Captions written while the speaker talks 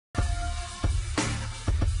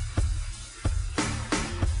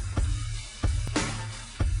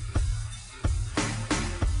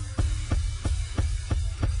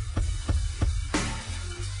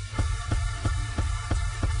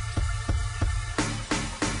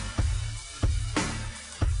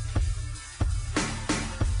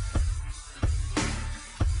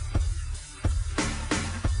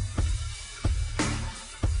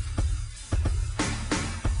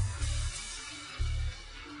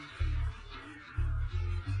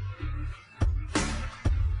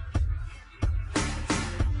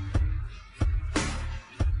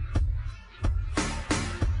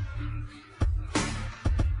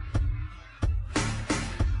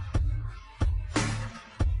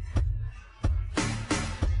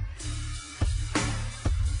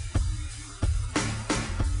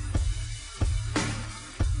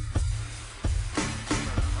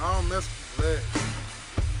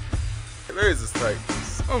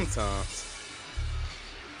Sometimes.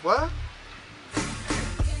 What?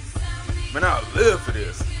 Man, I'll live for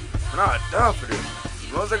this. Man, I'll die for this.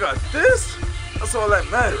 As long as I got this, that's all that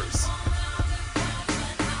matters.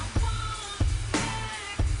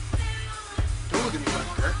 Don't look at me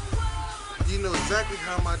like that. You know exactly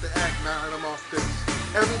how I'm about to act now that I'm off this.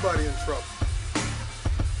 Everybody in trouble.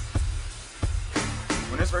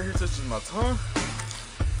 When this right here touches my tongue,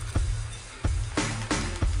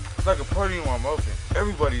 it's like a party in my mouth and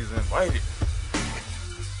everybody's invited.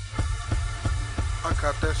 I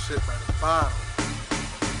caught that shit by the bottle.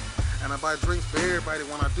 And I buy drinks for everybody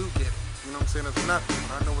when I do get it. You know what I'm saying? It's nothing,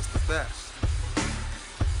 but I know it's the best.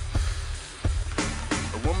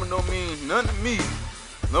 A woman don't mean nothing to me,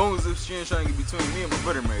 as long as if she ain't trying to get between me and my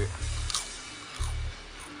butter maid.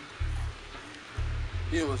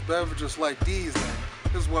 You know, it's beverages like these that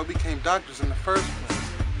this is why we became doctors in the first place.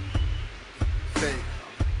 There you go.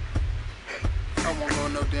 I won't go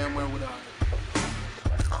no damn well without it.